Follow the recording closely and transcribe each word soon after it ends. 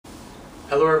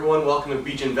Hello everyone, welcome to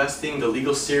Beach Investing, the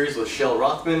legal series with Shayle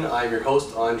Rothman. I'm your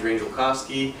host, Andre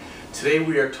Angelkowski. Today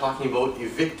we are talking about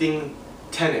evicting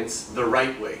tenants the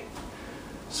right way.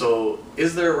 So,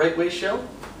 is there a right way, Shayle?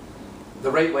 The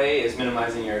right way is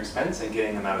minimizing your expense and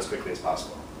getting them out as quickly as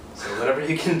possible. So whatever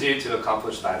you can do to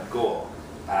accomplish that goal,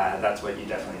 that's what you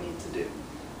definitely need to do.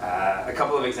 A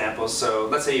couple of examples. So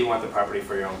let's say you want the property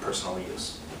for your own personal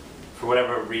use. For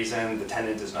whatever reason, the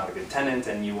tenant is not a good tenant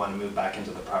and you want to move back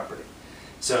into the property.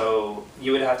 So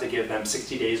you would have to give them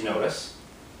 60 days notice.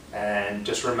 And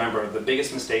just remember, the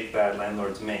biggest mistake that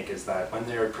landlords make is that when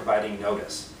they're providing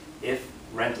notice, if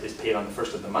rent is paid on the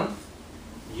first of the month,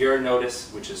 your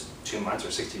notice, which is 2 months or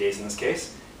 60 days in this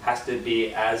case, has to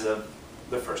be as of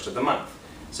the first of the month.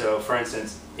 So for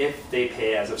instance, if they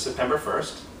pay as of September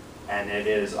 1st and it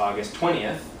is August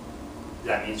 20th,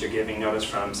 that means you're giving notice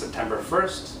from September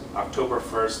 1st, October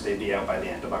 1st, they'd be out by the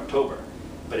end of October.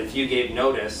 But if you gave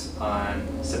notice on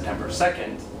September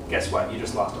 2nd, guess what? You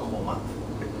just lost a whole month.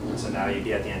 So now you'd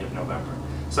be at the end of November.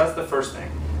 So that's the first thing.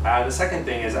 The second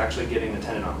thing is actually getting the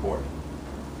tenant on board.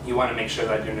 You want to make sure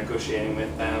that you're negotiating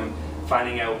with them,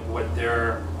 finding out what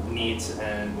their needs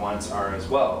and wants are as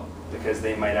well, because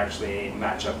they might actually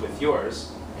match up with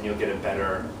yours and you'll get a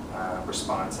better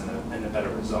response and a better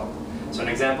result. So an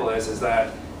example is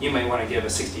that you might want to give a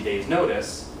 60 days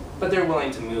notice, but they're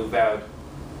willing to move out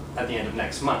at the end of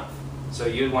next month. So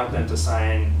you'd want them to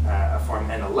sign a form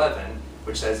N11,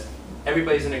 which says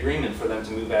everybody's in agreement for them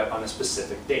to move out on a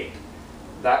specific date.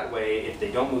 That way, if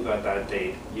they don't move out that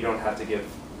date, you don't have to give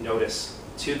notice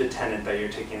to the tenant that you're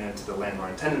taking it to the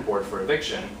landlord and tenant board for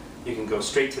eviction. You can go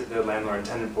straight to the landlord and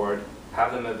tenant board,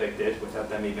 have them evicted without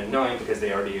them even knowing because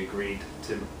they already agreed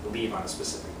to leave on a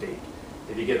specific date.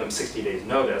 If you give them 60 days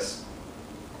notice,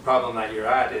 the problem that you're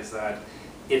at is that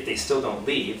if they still don't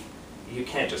leave, you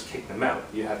can't just kick them out.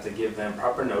 You have to give them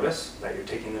proper notice that you're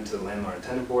taking them to the landlord and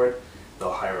tenant board.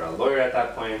 They'll hire a lawyer at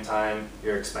that point in time.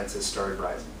 Your expenses started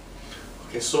rising.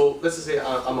 Okay, so let's just say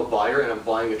I'm a buyer and I'm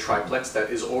buying a triplex that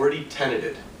is already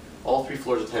tenanted. All 3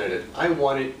 floors are tenanted. I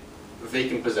want it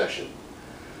vacant possession.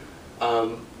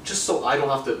 Just so I don't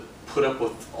have to put up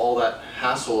with all that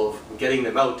hassle of getting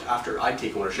them out after I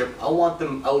take ownership, I want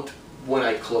them out when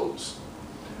I close.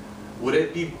 Would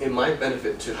it be in my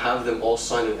benefit to have them all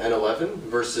sign an N11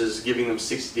 versus giving them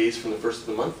 60 days from the first of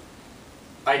the month?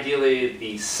 Ideally,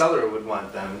 the seller would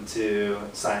want them to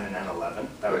sign an N11.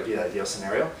 That would be the ideal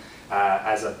scenario.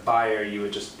 As a buyer, you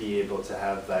would just be able to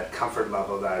have that comfort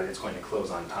level that it's going to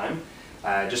close on time.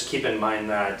 Just keep in mind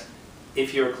that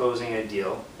if you're closing a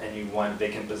deal and you want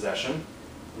vacant possession,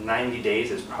 90 days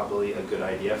is probably a good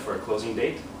idea for a closing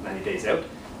date, 90 days out.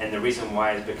 And the reason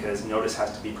why is because notice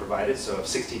has to be provided. So if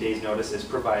 60 days notice is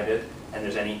provided and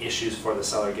there's any issues for the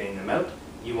seller getting them out,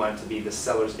 you want it to be the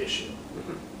seller's issue.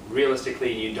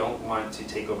 Realistically, you don't want to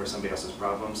take over somebody else's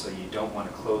problem, so you don't want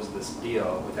to close this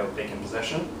deal without vacant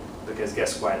possession, because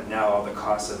guess what? Now all the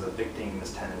costs of evicting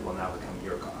this tenant will now become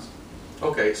your cost.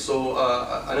 Okay, so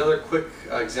another quick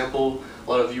example.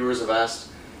 A lot of viewers have asked,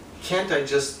 can't I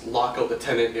just lock out the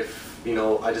tenant if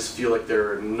I just feel like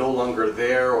they're no longer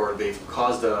there or they've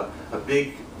caused a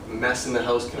big mess in the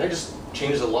house? Can I just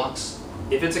change the locks?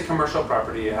 If it's a commercial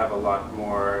property, you have a lot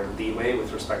more leeway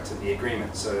with respect to the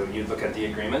agreement. So you look at the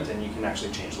agreement and you can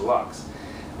actually change the locks.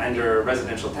 Under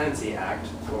Residential Tenancy Act,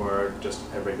 for just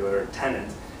a regular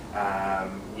tenant,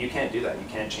 you can't do that. You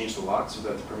can't change the locks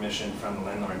without the permission from the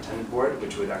landlord and tenant board,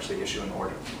 which would actually issue an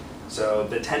order. So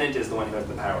the tenant is the one who has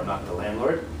the power, not the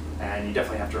landlord, and you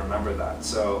definitely have to remember that.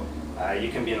 So you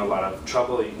can be in a lot of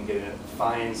trouble, you can get in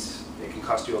fines, it can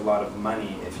cost you a lot of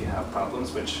money if you have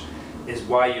problems, which is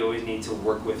why you always need to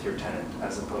work with your tenant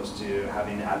as opposed to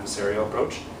having an adversarial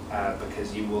approach,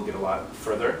 because you will get a lot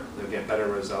further, you'll get better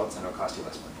results, and it'll cost you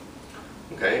less money.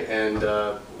 Okay, and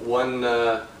one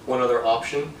other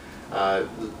option,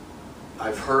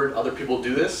 I've heard other people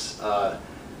do this.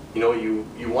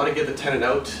 You want to get the tenant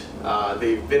out,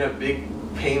 they've been a big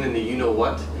pain in the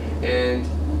you-know-what, and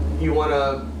you want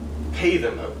to pay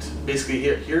them out. Basically,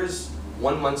 here's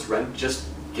 1 month's rent, just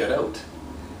get out.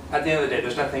 At the end of the day,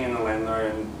 there's nothing in the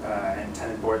landlord and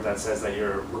tenant board that says that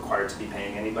you're required to be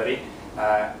paying anybody.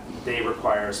 They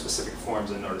require specific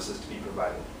forms and notices to be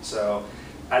provided. So,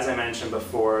 as I mentioned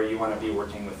before, you want to be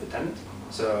working with the tenant.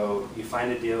 So you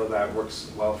find a deal that works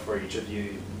well for each of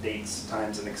you, dates,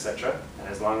 times, and etc. And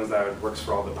as long as that works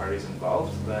for all the parties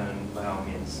involved, then by all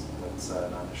means, that's not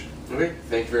an issue. Okay,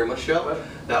 thank you very much, Shayle.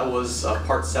 That was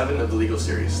part 7 of the legal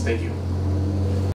series. Thank you.